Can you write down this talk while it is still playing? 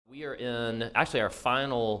We are in actually our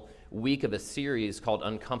final week of a series called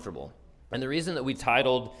Uncomfortable. And the reason that we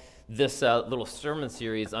titled this little sermon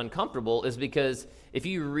series Uncomfortable is because if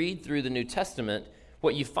you read through the New Testament,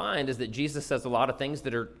 what you find is that Jesus says a lot of things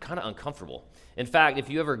that are kind of uncomfortable. In fact,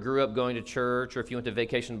 if you ever grew up going to church or if you went to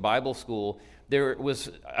vacation Bible school, there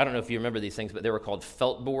was, I don't know if you remember these things, but they were called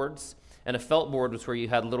felt boards. And a felt board was where you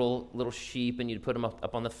had little sheep and you'd put them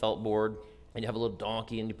up on the felt board. And you have a little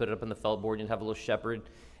donkey, and you put it up on the felt board. You'd have a little shepherd,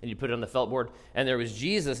 and you put it on the felt board. And there was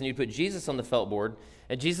Jesus, and you put Jesus on the felt board.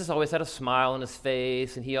 And Jesus always had a smile on his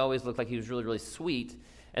face, and he always looked like he was really, really sweet.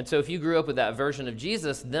 And so if you grew up with that version of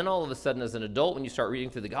Jesus, then all of a sudden as an adult, when you start reading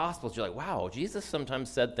through the Gospels, you're like, wow, Jesus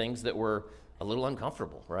sometimes said things that were a little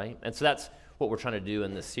uncomfortable, right? And so that's what we're trying to do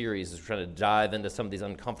in this series, is we're trying to dive into some of these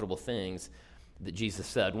uncomfortable things that Jesus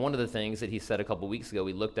said. One of the things that he said a couple weeks ago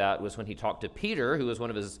we looked at was when he talked to Peter, who was one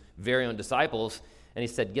of his very own disciples, and he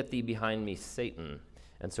said, "Get thee behind me, Satan."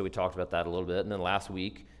 And so we talked about that a little bit. And then last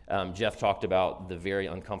week, Jeff talked about the very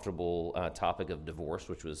uncomfortable topic of divorce,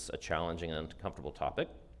 which was a challenging and uncomfortable topic.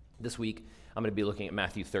 This week, I'm going to be looking at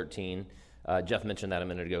Matthew 13. Jeff mentioned that a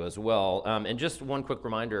minute ago as well. And just one quick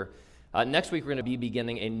reminder, next week, we're going to be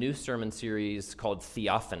beginning a new sermon series called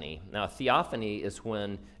Theophany. Now, Theophany is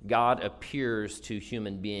when God appears to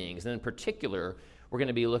human beings. And in particular, we're going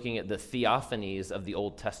to be looking at the theophanies of the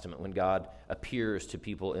Old Testament, when God appears to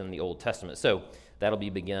people in the Old Testament. So that'll be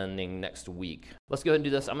beginning next week. Let's go ahead and do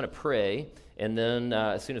this. I'm going to pray, and then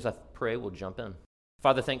as soon as I pray, we'll jump in.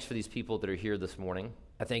 Father, thanks for these people that are here this morning.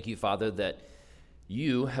 I thank you, Father, that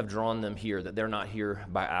you have drawn them here, that they're not here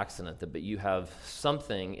by accident, but you have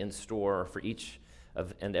something in store for each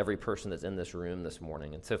and every person that's in this room this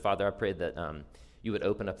morning. And so, Father, I pray that you would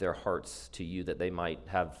open up their hearts to you, that they might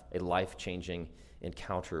have a life-changing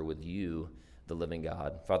encounter with you, the living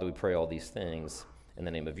God. Father, we pray all these things in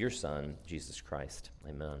the name of your Son, Jesus Christ.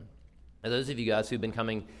 Amen. Now, those of you guys who've been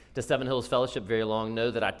coming to Seven Hills Fellowship very long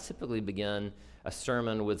know that I typically begin a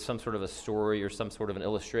sermon with some sort of a story or some sort of an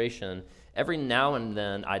illustration. Every now and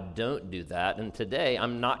then I don't do that, and today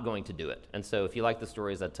I'm not going to do it. And so if you like the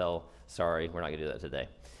stories I tell, sorry, we're not going to do that today.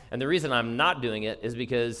 And the reason I'm not doing it is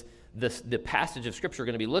because the passage of Scripture we're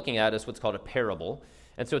going to be looking at is what's called a parable.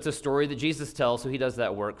 And so it's a story that Jesus tells, so he does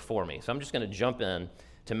that work for me. So I'm just going to jump in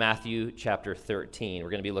to Matthew chapter 13. We're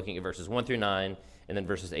going to be looking at verses 1 through 9 and then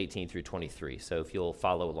verses 18 through 23. So if you'll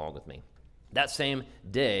follow along with me. That same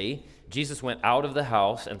day, Jesus went out of the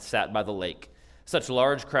house and sat by the lake. Such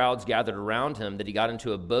large crowds gathered around him that he got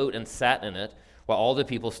into a boat and sat in it while all the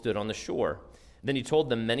people stood on the shore. Then he told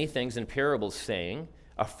them many things in parables, saying,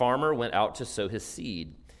 "A farmer went out to sow his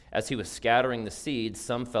seed. As he was scattering the seed,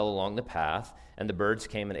 some fell along the path, and the birds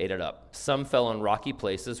came and ate it up. Some fell on rocky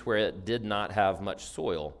places where it did not have much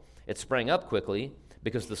soil. It sprang up quickly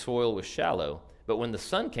because the soil was shallow. But when the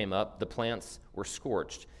sun came up, the plants were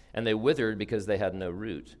scorched, and they withered because they had no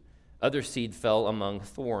root. Other seed fell among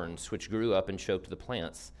thorns, which grew up and choked the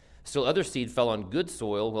plants. Still other seed fell on good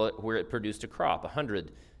soil where it produced a crop,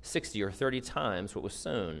 100, 60, or 30 times what was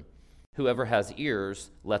sown. Whoever has ears,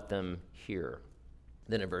 let them hear."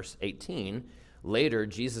 Then in verse 18, later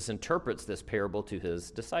Jesus interprets this parable to his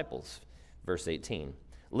disciples. Verse 18,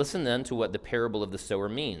 "Listen then to what the parable of the sower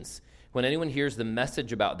means. When anyone hears the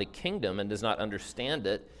message about the kingdom and does not understand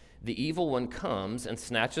it, the evil one comes and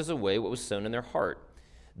snatches away what was sown in their heart.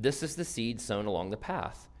 This is the seed sown along the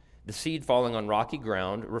path. The seed falling on rocky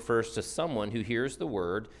ground refers to someone who hears the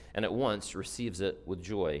word and at once receives it with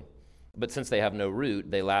joy. But since they have no root,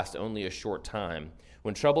 they last only a short time.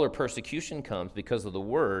 When trouble or persecution comes because of the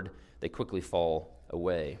word, they quickly fall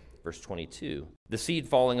away." Verse 22, "The seed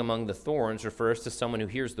falling among the thorns refers to someone who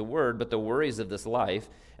hears the word, but the worries of this life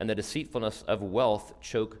and the deceitfulness of wealth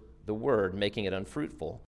choke the word, making it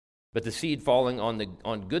unfruitful. But the seed falling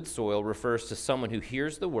on good soil refers to someone who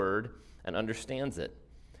hears the word and understands it.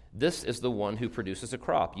 This is the one who produces a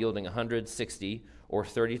crop, yielding 100, 60, or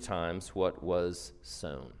 30 times what was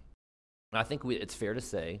sown." I think it's fair to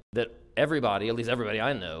say that everybody, at least everybody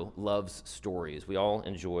I know, loves stories. We all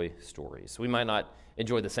enjoy stories. We might not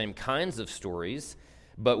enjoy the same kinds of stories,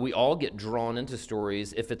 but we all get drawn into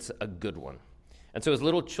stories if it's a good one. And so as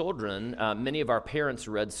little children, many of our parents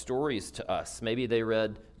read stories to us. Maybe they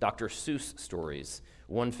read Dr. Seuss stories,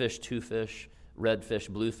 One Fish, Two Fish, Red Fish,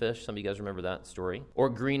 Blue Fish. Some of you guys remember that story. Or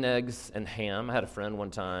Green Eggs and Ham. I had a friend one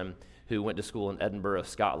time who went to school in Edinburgh,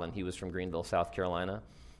 Scotland. He was from Greenville, South Carolina.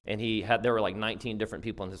 And there were like 19 different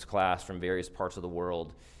people in his class from various parts of the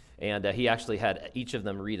world. And he actually had each of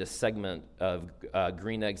them read a segment of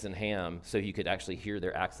Green Eggs and Ham so you could actually hear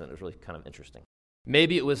their accent. It was really kind of interesting.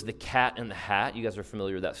 Maybe it was The Cat in the Hat. You guys are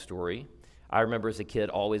familiar with that story. I remember as a kid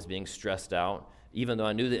always being stressed out even though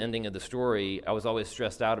I knew the ending of the story, I was always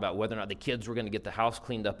stressed out about whether or not the kids were going to get the house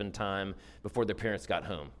cleaned up in time before their parents got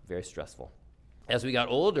home. Very stressful. As we got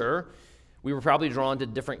older, we were probably drawn to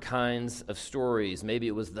different kinds of stories. Maybe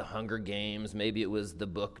it was the Hunger Games. Maybe it was the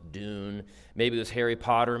book Dune. Maybe it was Harry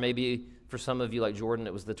Potter. Maybe for some of you like Jordan,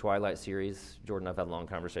 it was the Twilight series. Jordan, I've had long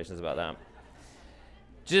conversations about that.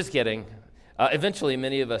 Just kidding. Eventually,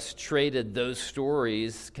 many of us traded those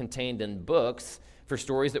stories contained in books for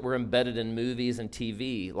stories that were embedded in movies and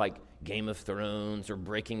TV, like Game of Thrones or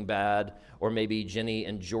Breaking Bad, or maybe Ginny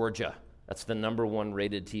and Georgia. That's the #1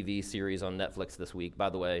 rated TV series on Netflix this week. By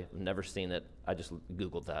the way, I've never seen it. I just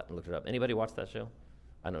Googled that and looked it up. Anybody watch that show?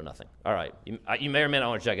 I know nothing. All right. You may or may not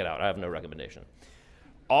want to check it out. I have no recommendation.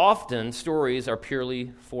 Often, stories are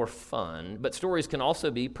purely for fun, but stories can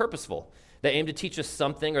also be purposeful. They aim to teach us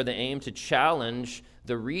something, or they aim to challenge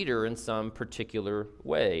the reader in some particular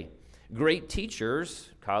way. Great teachers,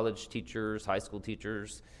 college teachers, high school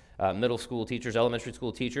teachers, middle school teachers, elementary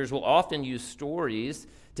school teachers, will often use stories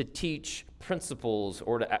to teach principles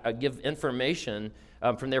or to give information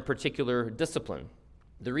from their particular discipline.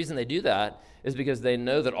 The reason they do that is because they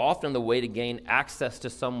know that often the way to gain access to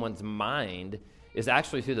someone's mind is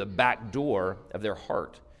actually through the back door of their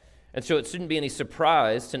heart. And so it shouldn't be any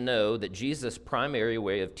surprise to know that Jesus' primary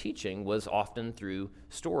way of teaching was often through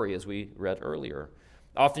story, as we read earlier.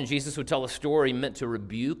 Often Jesus would tell a story meant to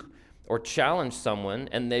rebuke or challenge someone,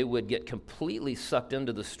 and they would get completely sucked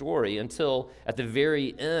into the story until at the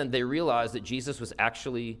very end they realized that Jesus was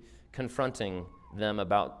actually confronting them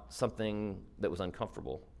about something that was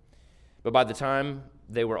uncomfortable. But by the time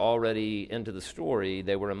they were already into the story,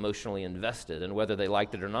 they were emotionally invested, and whether they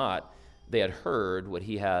liked it or not, they had heard what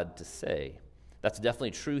he had to say. That's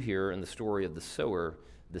definitely true here in the story of the sower,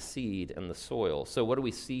 the seed, and the soil. So what do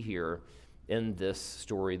we see here in this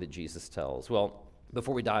story that Jesus tells? Well,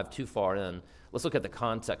 before we dive too far in, let's look at the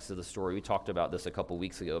context of the story. We talked about this a couple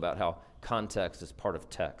weeks ago, about how context is part of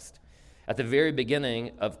text. At the very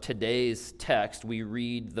beginning of today's text, we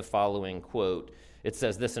read the following quote. It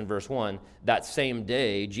says this in verse 1, "That same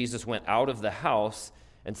day, Jesus went out of the house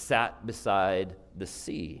and sat beside the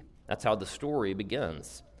sea." That's how the story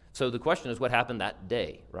begins. So the question is, what happened that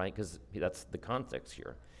day, right? Because that's the context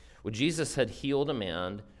here. Well, Jesus had healed a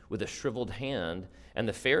man with a shriveled hand, and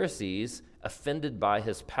the Pharisees, offended by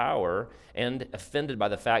his power and offended by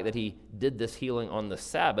the fact that he did this healing on the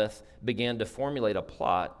Sabbath, began to formulate a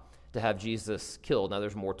plot to have Jesus killed. Now,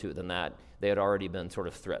 there's more to it than that. They had already been sort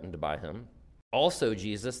of threatened by him. Also,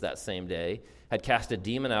 Jesus, that same day, had cast a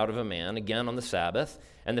demon out of a man, again on the Sabbath,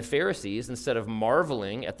 and the Pharisees, instead of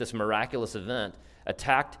marveling at this miraculous event,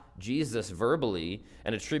 attacked Jesus verbally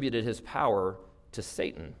and attributed his power to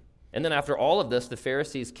Satan. And then after all of this, the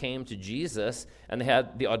Pharisees came to Jesus, and they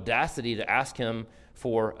had the audacity to ask him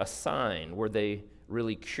for a sign. Were they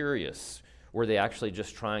really curious? Were they actually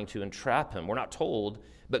just trying to entrap him? We're not told,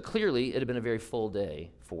 but clearly it had been a very full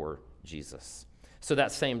day for Jesus. So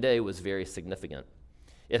that same day was very significant.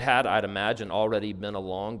 It had, I'd imagine, already been a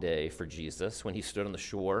long day for Jesus when he stood on the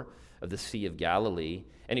shore of the Sea of Galilee,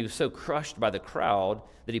 and he was so crushed by the crowd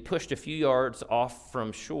that he pushed a few yards off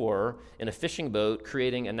from shore in a fishing boat,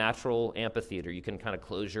 creating a natural amphitheater. You can kind of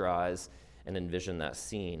close your eyes and envision that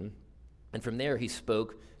scene. And from there, he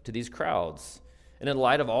spoke to these crowds. And in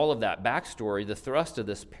light of all of that backstory, the thrust of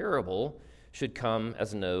this parable should come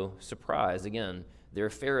as no surprise. Again, there are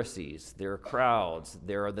Pharisees, there are crowds,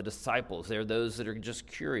 there are the disciples, there are those that are just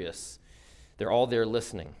curious. They're all there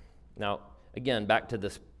listening. Now, again, back to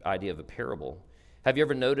this idea of a parable. Have you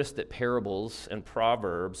ever noticed that parables and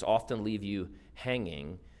proverbs often leave you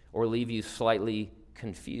hanging or leave you slightly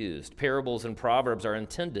confused? Parables and proverbs are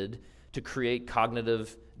intended to create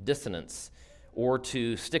cognitive dissonance, or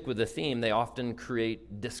to stick with the theme, they often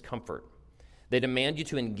create discomfort. They demand you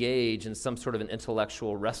to engage in some sort of an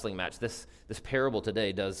intellectual wrestling match. This parable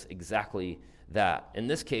today does exactly that. In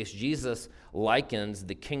this case, Jesus likens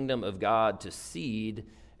the kingdom of God to seed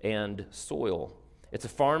and soil. It's a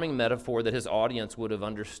farming metaphor that his audience would have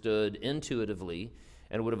understood intuitively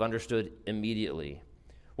and would have understood immediately.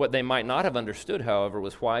 What they might not have understood, however,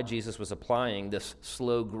 was why Jesus was applying this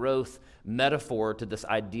slow growth metaphor to this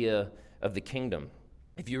idea of the kingdom.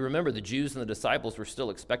 If you remember, the Jews and the disciples were still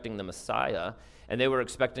expecting the Messiah, and they were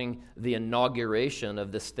expecting the inauguration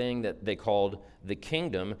of this thing that they called the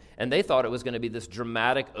kingdom, and they thought it was going to be this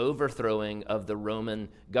dramatic overthrowing of the Roman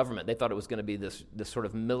government. They thought it was going to be this sort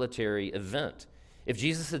of military event. If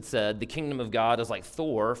Jesus had said the kingdom of God is like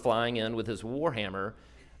Thor flying in with his warhammer,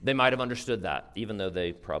 they might have understood that, even though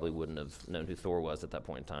they probably wouldn't have known who Thor was at that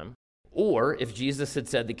point in time. Or if Jesus had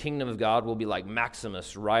said the kingdom of God will be like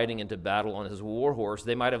Maximus riding into battle on his war horse,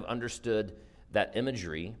 they might have understood that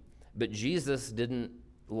imagery, but Jesus didn't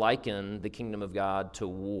liken the kingdom of God to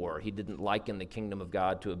war. He didn't liken the kingdom of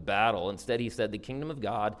God to a battle. Instead, he said the kingdom of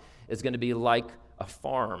God is going to be like a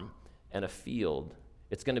farm and a field.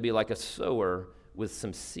 It's going to be like a sower with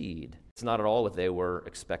some seed. It's not at all what they were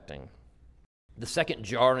expecting. The second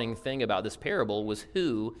jarring thing about this parable was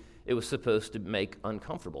who it was supposed to make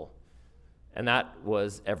uncomfortable, and that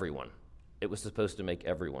was everyone. It was supposed to make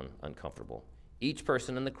everyone uncomfortable. Each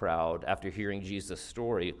person in the crowd, after hearing Jesus'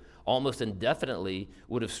 story, almost indefinitely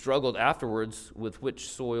would have struggled afterwards with which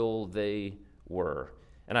soil they were.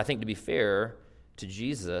 And I think, to be fair to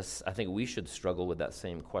Jesus, I think we should struggle with that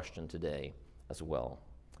same question today as well.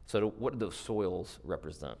 So what do those soils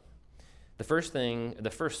represent? The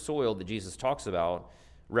first soil that Jesus talks about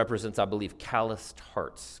represents, I believe, calloused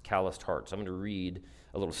hearts. Calloused hearts. I'm going to read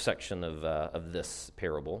a little section of this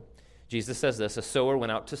parable. Jesus says this: a sower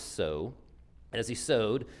went out to sow. And as he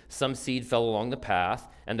sowed, some seed fell along the path,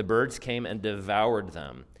 and the birds came and devoured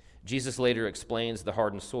them. Jesus later explains the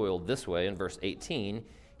hardened soil this way in verse 18.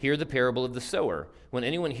 Hear the parable of the sower. When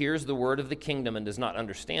anyone hears the word of the kingdom and does not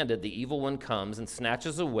understand it, the evil one comes and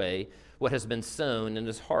snatches away what has been sown in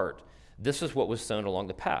his heart. This is what was sown along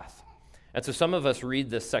the path. And so some of us read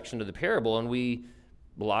this section of the parable, and we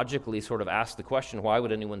logically sort of ask the question, why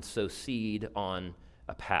would anyone sow seed on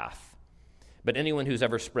a path? But anyone who's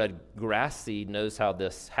ever spread grass seed knows how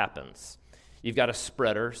this happens. You've got a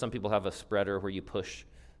spreader. Some people have a spreader where you push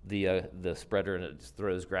the spreader and it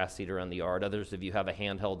throws grass seed around the yard. Others of you have a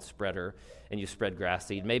handheld spreader and you spread grass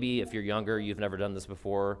seed. Maybe if you're younger, you've never done this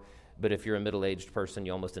before, but if you're a middle-aged person,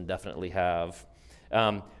 you almost indefinitely have.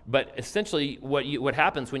 But essentially what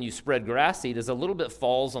happens when you spread grass seed is a little bit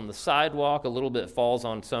falls on the sidewalk, a little bit falls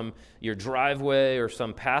on your driveway or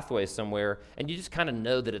some pathway somewhere, and you just kind of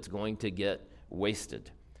know that it's going to get wasted.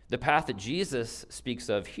 The path that Jesus speaks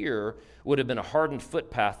of here would have been a hardened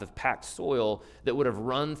footpath of packed soil that would have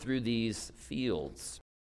run through these fields.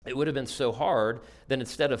 It would have been so hard that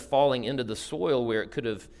instead of falling into the soil where it could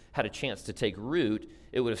have had a chance to take root,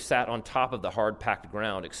 it would have sat on top of the hard packed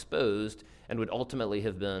ground, exposed, and would ultimately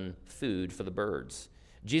have been food for the birds.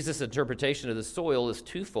 Jesus' interpretation of the soil is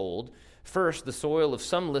twofold. First, the soil of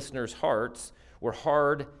some listeners' hearts were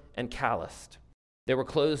hard and calloused. They were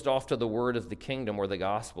closed off to the word of the kingdom or the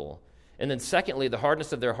gospel. And then secondly, the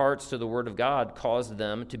hardness of their hearts to the word of God caused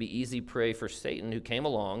them to be easy prey for Satan, who came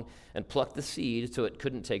along and plucked the seed so it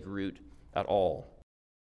couldn't take root at all.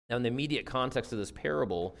 Now, in the immediate context of this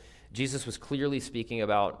parable, Jesus was clearly speaking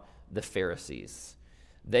about the Pharisees.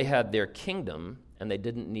 They had their kingdom, and they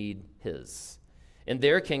didn't need his. In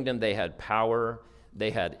their kingdom, they had power,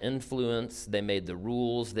 they had influence, they made the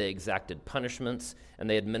rules, they exacted punishments, and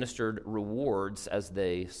they administered rewards as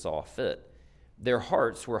they saw fit. Their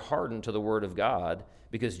hearts were hardened to the word of God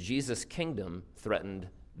because Jesus' kingdom threatened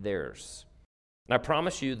theirs. And I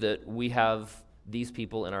promise you that we have these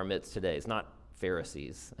people in our midst today. It's not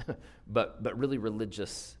Pharisees, but really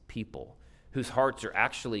religious people whose hearts are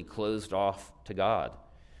actually closed off to God.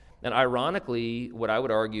 And ironically, what I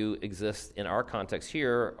would argue exists in our context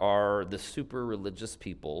here are the super religious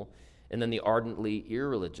people and then the ardently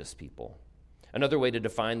irreligious people. Another way to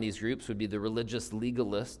define these groups would be the religious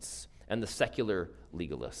legalists and the secular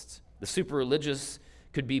legalists. The super religious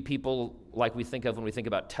could be people like we think of when we think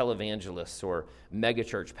about televangelists or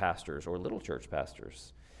megachurch pastors or little church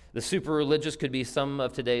pastors. The super religious could be some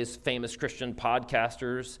of today's famous Christian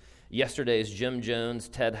podcasters, yesterday's Jim Jones,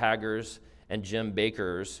 Ted Haggers, and Jim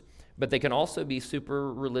Bakkers. But they can also be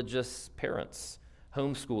super religious parents,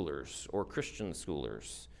 homeschoolers, or Christian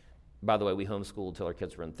schoolers. By the way, we homeschooled till our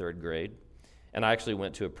kids were in third grade. And I actually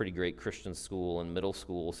went to a pretty great Christian school in middle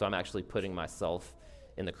school, so I'm actually putting myself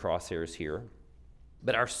in the crosshairs here.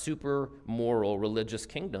 But our super moral religious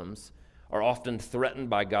kingdoms are often threatened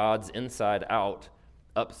by God's inside-out,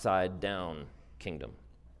 upside-down kingdom.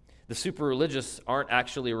 The super religious aren't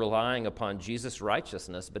actually relying upon Jesus'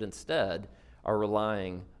 righteousness, but instead are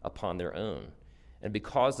relying upon their own. And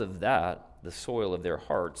because of that, the soil of their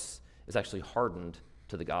hearts is actually hardened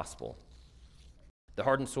to the gospel. The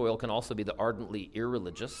hardened soil can also be the ardently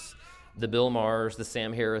irreligious, the Bill Mahers, the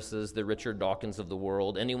Sam Harrises, the Richard Dawkins of the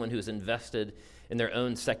world, anyone who's invested in their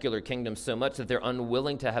own secular kingdom so much that they're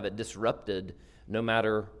unwilling to have it disrupted no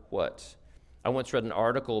matter what. I once read an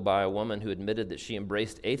article by a woman who admitted that she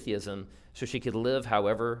embraced atheism so she could live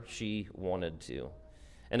however she wanted to.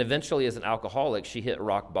 And eventually, as an alcoholic, she hit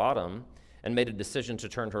rock bottom and made a decision to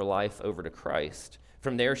turn her life over to Christ.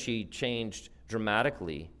 From there, she changed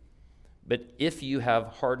dramatically. But if you have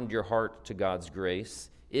hardened your heart to God's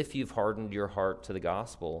grace, if you've hardened your heart to the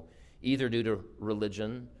gospel, either due to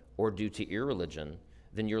religion or due to irreligion,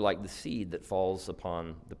 then you're like the seed that falls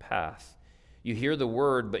upon the path. You hear the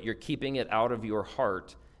word, but you're keeping it out of your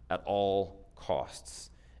heart at all costs.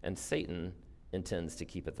 And Satan intends to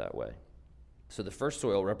keep it that way. So the first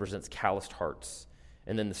soil represents calloused hearts.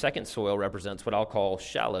 And then the second soil represents what I'll call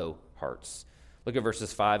shallow hearts. Look at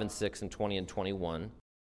verses 5 and 6 and 20 and 21.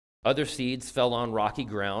 Other seeds fell on rocky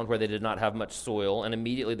ground where they did not have much soil, and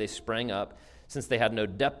immediately they sprang up, since they had no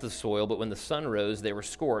depth of soil, but when the sun rose, they were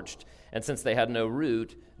scorched, and since they had no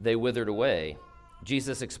root, they withered away.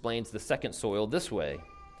 Jesus explains the second soil this way.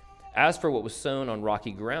 As for what was sown on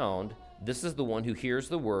rocky ground, this is the one who hears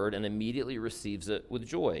the word and immediately receives it with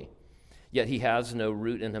joy. Yet he has no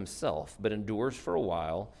root in himself, but endures for a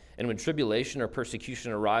while, and when tribulation or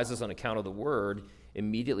persecution arises on account of the word,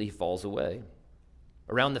 immediately he falls away.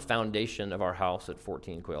 Around the foundation of our house at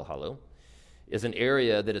 14 Quail Hollow is an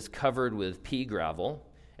area that is covered with pea gravel,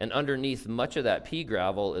 and underneath much of that pea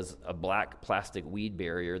gravel is a black plastic weed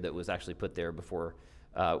barrier that was actually put there before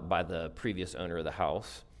by the previous owner of the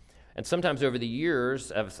house. And sometimes over the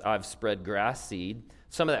years, as I've spread grass seed,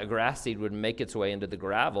 some of that grass seed would make its way into the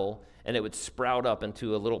gravel, and it would sprout up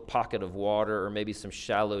into a little pocket of water or maybe some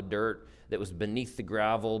shallow dirt that was beneath the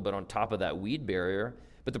gravel but on top of that weed barrier.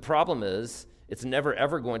 But the problem is, it's never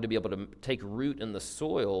ever going to be able to take root in the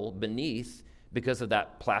soil beneath because of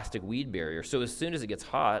that plastic weed barrier. So as soon as it gets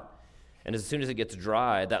hot and as soon as it gets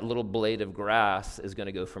dry, that little blade of grass is going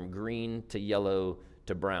to go from green to yellow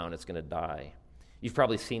to brown. It's going to die. You've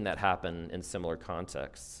probably seen that happen in similar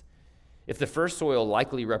contexts. If the first soil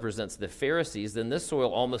likely represents the Pharisees, then this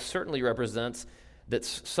soil almost certainly represents that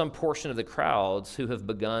some portion of the crowds who have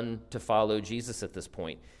begun to follow Jesus at this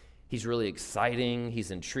point. He's really exciting,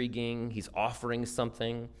 he's intriguing, he's offering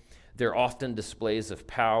something. There are often displays of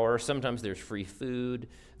power. Sometimes there's free food.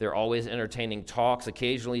 There are always entertaining talks.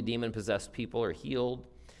 Occasionally demon-possessed people are healed.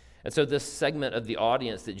 And so this segment of the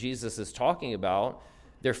audience that Jesus is talking about,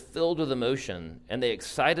 they're filled with emotion, and they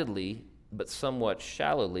excitedly, but somewhat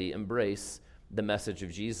shallowly, embrace the message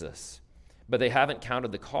of Jesus. But they haven't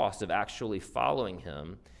counted the cost of actually following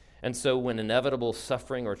him. And so when inevitable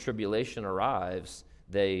suffering or tribulation arrives,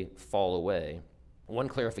 they fall away. One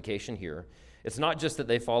clarification here. It's not just that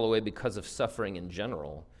they fall away because of suffering in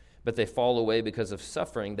general, but they fall away because of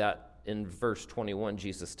suffering that, in verse 21,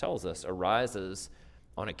 Jesus tells us, arises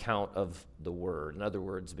on account of the word. In other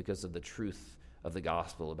words, because of the truth of the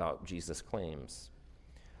gospel about Jesus' claims.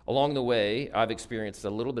 Along the way, I've experienced a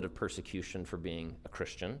little bit of persecution for being a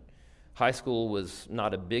Christian. High school was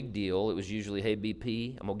not a big deal. It was usually, hey,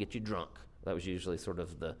 BP, I'm going to get you drunk. That was usually sort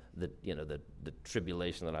of the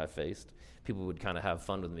tribulation that I faced. People would kind of have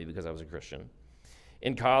fun with me because I was a Christian.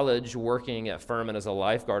 In college, working at Furman as a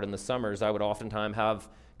lifeguard in the summers, I would oftentimes have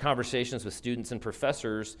conversations with students and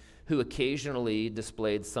professors who occasionally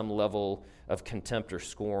displayed some level of contempt or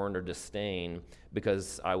scorn or disdain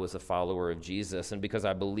because I was a follower of Jesus and because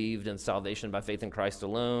I believed in salvation by faith in Christ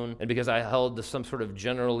alone and because I held to some sort of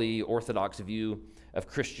generally orthodox view of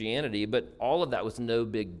Christianity. But all of that was no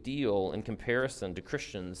big deal in comparison to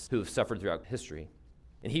Christians who have suffered throughout history.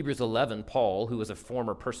 In Hebrews 11, Paul, who was a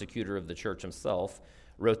former persecutor of the church himself,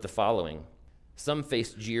 wrote the following: Some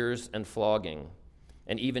faced jeers and flogging,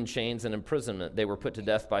 and even chains and imprisonment. They were put to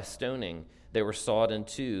death by stoning. They were sawed in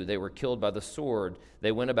two. They were killed by the sword.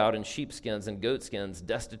 They went about in sheepskins and goatskins,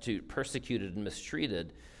 destitute, persecuted, and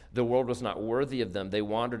mistreated. The world was not worthy of them. They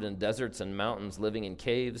wandered in deserts and mountains, living in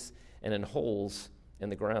caves and in holes in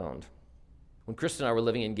the ground. When Chris and I were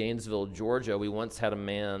living in Gainesville, Georgia, we once had a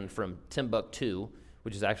man from Timbuktu,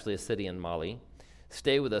 which is actually a city in Mali,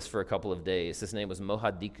 stay with us for a couple of days. His name was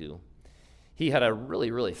Mohadiku. He had a really,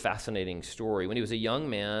 really fascinating story. When he was a young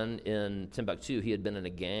man in Timbuktu, he had been in a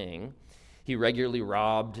gang. He regularly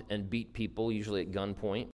robbed and beat people, usually at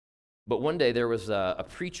gunpoint. But one day there was a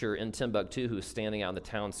preacher in Timbuktu who was standing out in the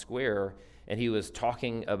town square, and he was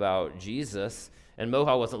talking about Jesus. And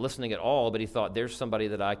Moha wasn't listening at all, but he thought, there's somebody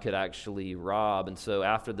that I could actually rob. And so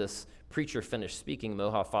after this preacher finished speaking,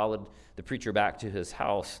 Moha followed the preacher back to his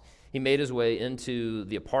house. He made his way into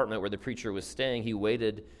the apartment where the preacher was staying. He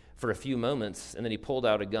waited for a few moments, and then he pulled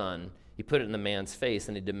out a gun. He put it in the man's face,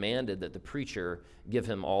 and he demanded that the preacher give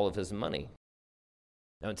him all of his money.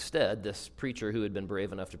 Now instead, this preacher who had been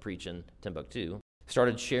brave enough to preach in Timbuktu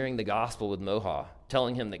started sharing the gospel with Moha,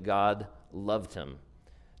 telling him that God loved him,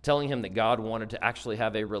 telling him that God wanted to actually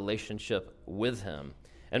have a relationship with him.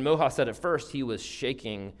 And Moha said at first he was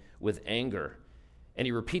shaking with anger, and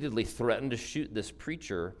he repeatedly threatened to shoot this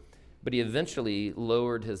preacher, but he eventually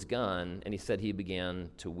lowered his gun, and he said he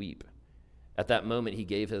began to weep. At that moment, he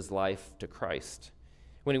gave his life to Christ.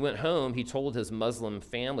 When he went home, he told his Muslim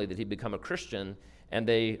family that he'd become a Christian, and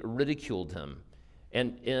they ridiculed him.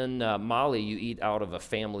 And in Mali, you eat out of a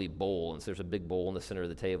family bowl. And so there's a big bowl in the center of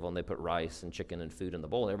the table, and they put rice and chicken and food in the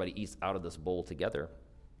bowl, and everybody eats out of this bowl together.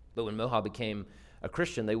 But when Moha became a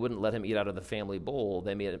Christian, they wouldn't let him eat out of the family bowl.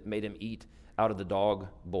 They made him eat out of the dog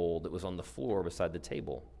bowl that was on the floor beside the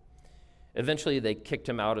table. Eventually, they kicked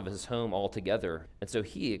him out of his home altogether, and so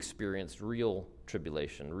he experienced real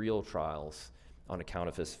tribulation, real trials on account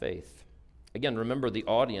of his faith. Again, remember the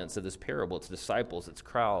audience of this parable. It's disciples, it's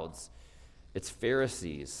crowds, it's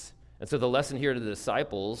Pharisees. And so the lesson here to the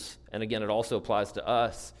disciples, and again, it also applies to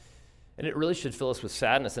us, and it really should fill us with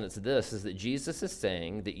sadness, and it's this, is that Jesus is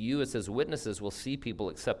saying that you as his witnesses will see people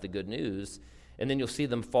accept the good news, and then you'll see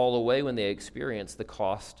them fall away when they experience the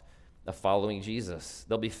cost of following Jesus.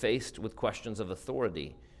 They'll be faced with questions of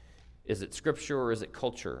authority. Is it scripture or is it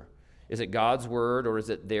culture? Is it God's word or is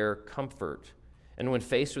it their comfort? And when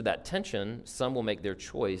faced with that tension, some will make their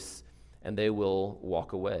choice and they will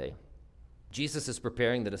walk away. Jesus is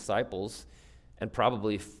preparing the disciples, and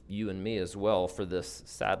probably you and me as well, for this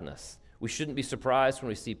sadness. We shouldn't be surprised when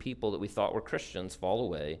we see people that we thought were Christians fall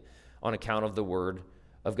away on account of the word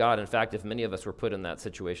of God. In fact, if many of us were put in that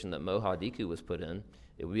situation that Moha Diku was put in,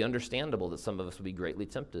 it would be understandable that some of us would be greatly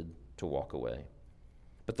tempted to walk away.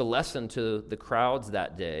 But the lesson to the crowds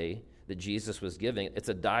that day that Jesus was giving, it's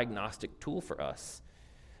a diagnostic tool for us.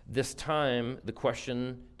 This time, the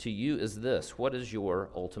question to you is this: what is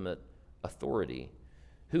your ultimate authority?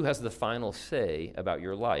 Who has the final say about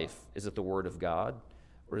your life? Is it the word of God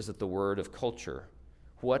or is it the word of culture?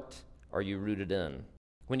 What are you rooted in?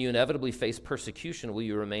 When you inevitably face persecution, will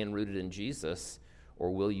you remain rooted in Jesus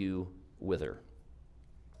or will you wither?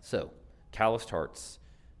 So, calloused hearts,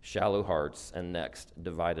 shallow hearts, and next,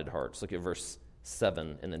 divided hearts. Look at verse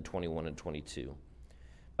 7 and then 21 and 22.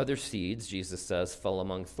 Other seeds, Jesus says, fell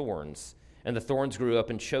among thorns, and the thorns grew up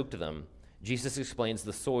and choked them. Jesus explains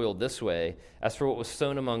the soil this way: as for what was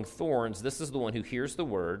sown among thorns, this is the one who hears the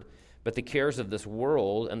word, but the cares of this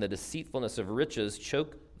world and the deceitfulness of riches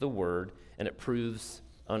choke the word, and it proves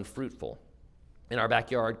unfruitful. In our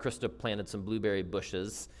backyard, Krista planted some blueberry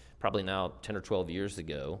bushes, probably now 10 or 12 years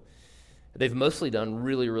ago. They've mostly done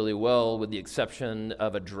really, really well, with the exception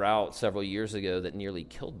of a drought several years ago that nearly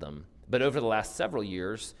killed them. But over the last several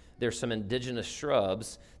years, there's some indigenous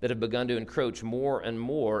shrubs that have begun to encroach more and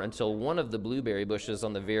more until one of the blueberry bushes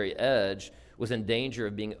on the very edge was in danger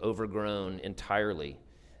of being overgrown entirely.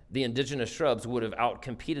 The indigenous shrubs would have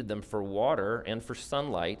outcompeted them for water and for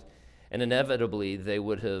sunlight, and inevitably they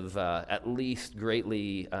would have at least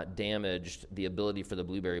greatly damaged the ability for the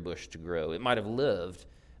blueberry bush to grow. It might have lived,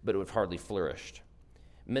 but it would have hardly flourished.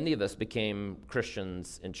 Many of us became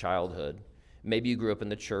Christians in childhood. Maybe you grew up in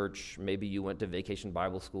the church. Maybe you went to vacation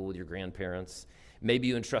Bible school with your grandparents. Maybe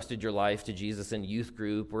you entrusted your life to Jesus in youth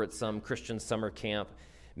group or at some Christian summer camp.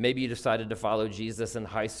 Maybe you decided to follow Jesus in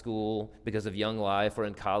high school because of Young Life or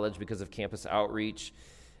in college because of campus outreach.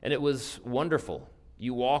 And it was wonderful.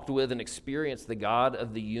 You walked with and experienced the God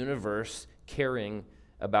of the universe caring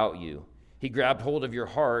about you. He grabbed hold of your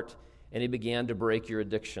heart and he began to break your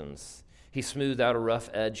addictions. He smoothed out a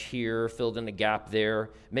rough edge here, filled in a gap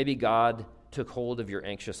there. Maybe God took hold of your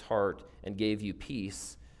anxious heart and gave you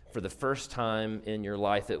peace for the first time in your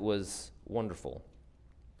life. It was wonderful.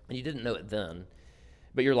 And you didn't know it then,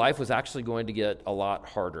 but your life was actually going to get a lot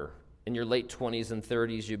harder. In your late 20s and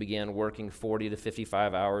 30s, you began working 40 to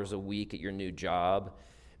 55 hours a week at your new job.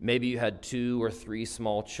 Maybe you had 2 or 3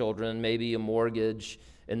 small children, maybe a mortgage,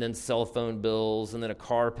 and then cell phone bills, and then a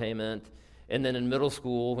car payment. And then in middle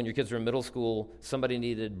school, when your kids were in middle school, somebody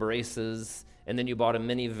needed braces, and then you bought a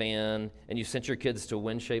minivan, and you sent your kids to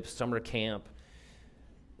WinShape summer camp.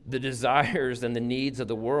 The desires and the needs of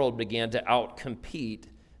the world began to outcompete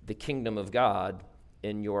the kingdom of God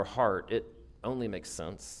in your heart. It only makes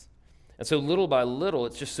sense. And so little by little,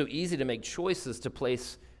 it's just so easy to make choices to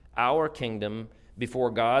place our kingdom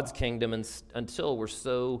before God's kingdom until we're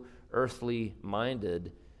so earthly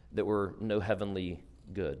minded that we're no heavenly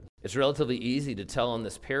good. It's relatively easy to tell in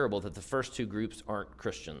this parable that the first 2 groups aren't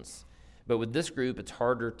Christians. But with this group, it's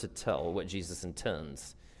harder to tell what Jesus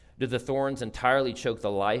intends. Do the thorns entirely choke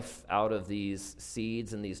the life out of these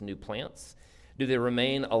seeds and these new plants? Do they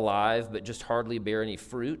remain alive but just hardly bear any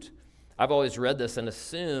fruit? I've always read this and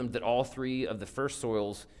assumed that all 3 of the first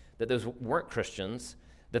soils, that those weren't Christians,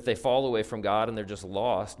 that they fall away from God and they're just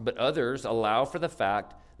lost. But others allow for the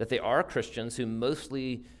fact that they are Christians who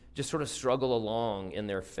mostly just sort of struggle along in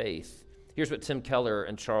their faith. Here's what Tim Keller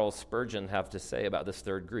and Charles Spurgeon have to say about this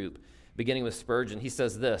third group. Beginning with Spurgeon, he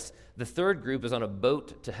says this: the third group is on a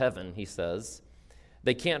boat to heaven, he says.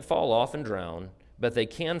 They can't fall off and drown, but they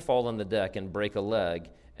can fall on the deck and break a leg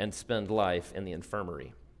and spend life in the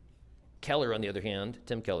infirmary. Keller, on the other hand,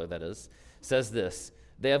 Tim Keller that is, says this: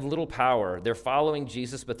 they have little power. They're following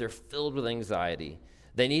Jesus, but they're filled with anxiety.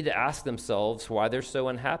 They need to ask themselves why they're so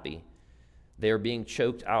unhappy. They are being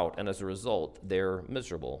choked out, and as a result, they're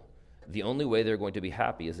miserable. The only way they're going to be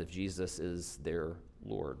happy is if Jesus is their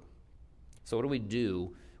Lord. So what do we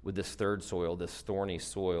do with this third soil, this thorny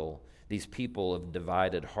soil, these people of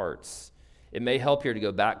divided hearts? It may help here to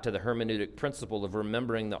go back to the hermeneutic principle of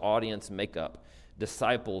remembering the audience makeup: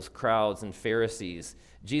 disciples, crowds, and Pharisees.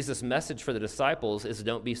 Jesus' message for the disciples is,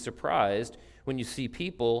 don't be surprised when you see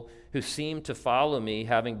people who seem to follow me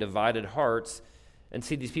having divided hearts, and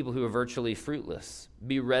see these people who are virtually fruitless.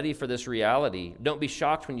 Be ready for this reality. Don't be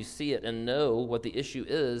shocked when you see it, and know what the issue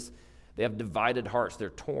is. They have divided hearts. They're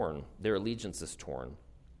torn. Their allegiance is torn.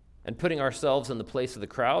 And putting ourselves in the place of the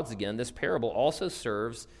crowds again, this parable also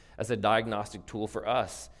serves as a diagnostic tool for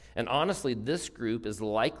us. And honestly, this group is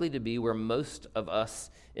likely to be where most of us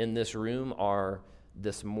in this room are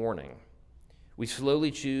this morning. We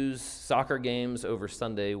slowly choose soccer games over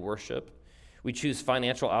Sunday worship. We choose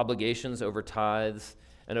financial obligations over tithes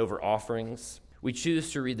and over offerings. We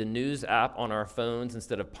choose to read the news app on our phones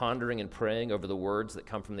instead of pondering and praying over the words that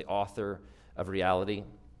come from the author of reality.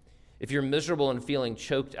 If you're miserable and feeling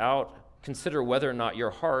choked out, consider whether or not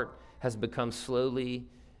your heart has become slowly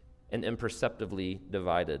and imperceptibly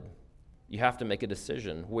divided. You have to make a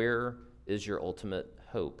decision. Where is your ultimate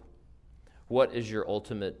hope? What is your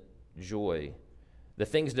ultimate joy? The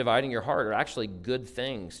things dividing your heart are actually good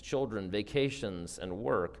things: children, vacations, and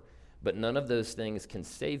work. But none of those things can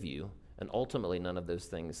save you, and ultimately none of those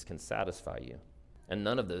things can satisfy you. And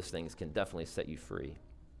none of those things can definitely set you free.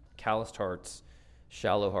 Calloused hearts,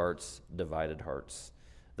 shallow hearts, divided hearts.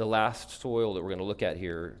 The last soil that we're going to look at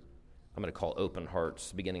here, I'm going to call open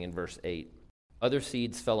hearts, beginning in verse 8. Other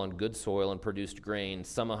seeds fell on good soil and produced grain,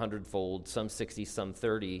 some 100-fold, some 60, some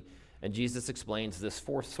 30. And Jesus explains this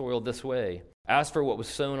fourth soil this way: as for what was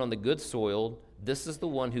sown on the good soil, this is the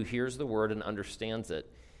one who hears the word and understands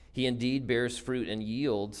it. He indeed bears fruit and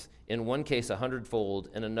yields, in one case 100-fold,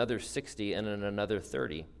 in another 60, and in another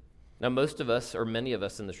 30. Now, most of us, or many of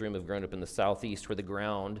us in this room, have grown up in the Southeast, where the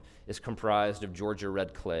ground is comprised of Georgia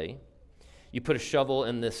red clay. You put a shovel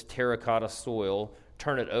in this terracotta soil,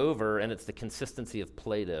 turn it over, and it's the consistency of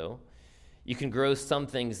Play-Doh. You can grow some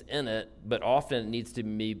things in it, but often it needs to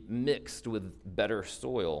be mixed with better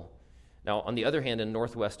soil. Now, on the other hand, in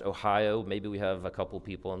Northwest Ohio, maybe we have a couple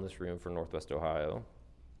people in this room from Northwest Ohio.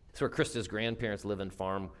 It's where Krista's grandparents live in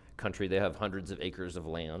farm country. They have hundreds of acres of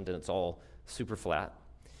land, and it's all super flat.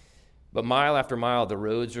 But mile after mile, the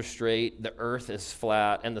roads are straight, the earth is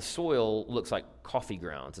flat, and the soil looks like coffee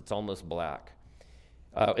grounds. It's almost black.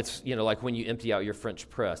 It's like when you empty out your French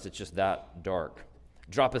press, it's just that dark.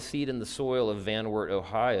 Drop a seed in the soil of Van Wert,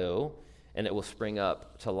 Ohio, and it will spring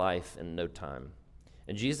up to life in no time.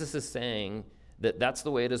 And Jesus is saying that that's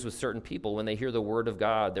the way it is with certain people. When they hear the word of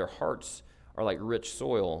God, their hearts are like rich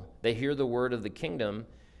soil. They hear the word of the kingdom,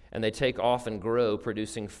 and they take off and grow,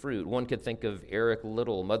 producing fruit. One could think of Eric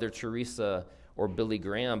Liddell, Mother Teresa, or Billy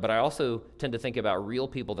Graham, but I also tend to think about real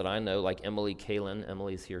people that I know, like Emily Kalin.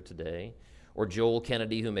 Emily's here today. Or Joel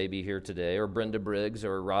Kennedy, who may be here today, or Brenda Briggs,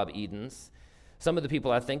 or Rob Edens. Some of the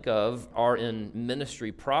people I think of are in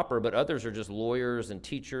ministry proper, but others are just lawyers and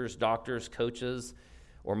teachers, doctors, coaches,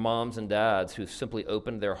 or moms and dads who simply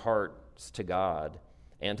opened their hearts to God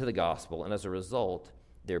and to the gospel, and as a result,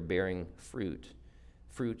 they're bearing fruit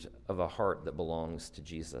of a heart that belongs to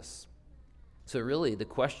Jesus. So really, the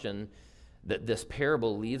question that this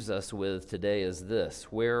parable leaves us with today is this: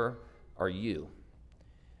 where are you?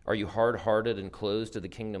 Are you hard-hearted and closed to the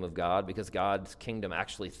kingdom of God because God's kingdom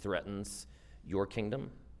actually threatens your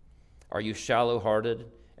kingdom? Are you shallow-hearted,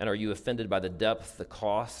 and are you offended by the depth, the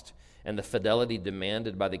cost, and the fidelity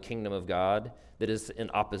demanded by the kingdom of God that is in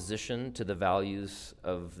opposition to the values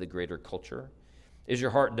of the greater culture? Is your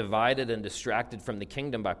heart divided and distracted from the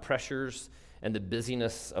kingdom by pressures and the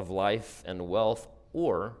busyness of life and wealth,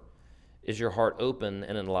 or is your heart open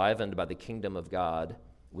and enlivened by the kingdom of God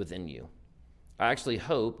within you? I actually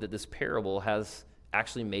hope that this parable has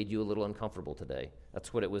actually made you a little uncomfortable today.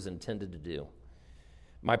 That's what it was intended to do.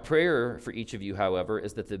 My prayer for each of you, however,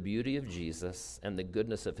 is that the beauty of Jesus and the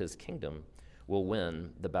goodness of his kingdom will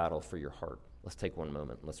win the battle for your heart. Let's take one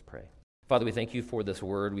moment and let's pray. Father, we thank you for this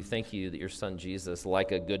word. We thank you that your son Jesus,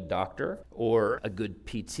 like a good doctor or a good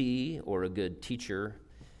PT or a good teacher,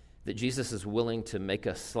 that Jesus is willing to make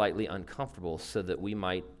us slightly uncomfortable so that we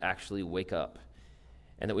might actually wake up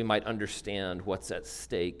and that we might understand what's at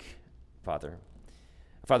stake, Father.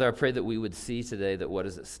 Father, I pray that we would see today that what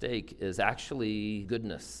is at stake is actually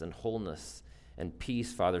goodness and wholeness and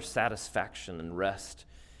peace, Father, satisfaction and rest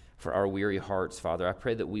for our weary hearts, Father. I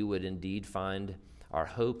pray that we would indeed find our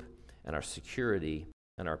hope and our security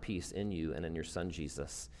and our peace in you and in your Son,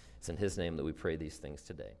 Jesus. It's in his name that we pray these things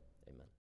today.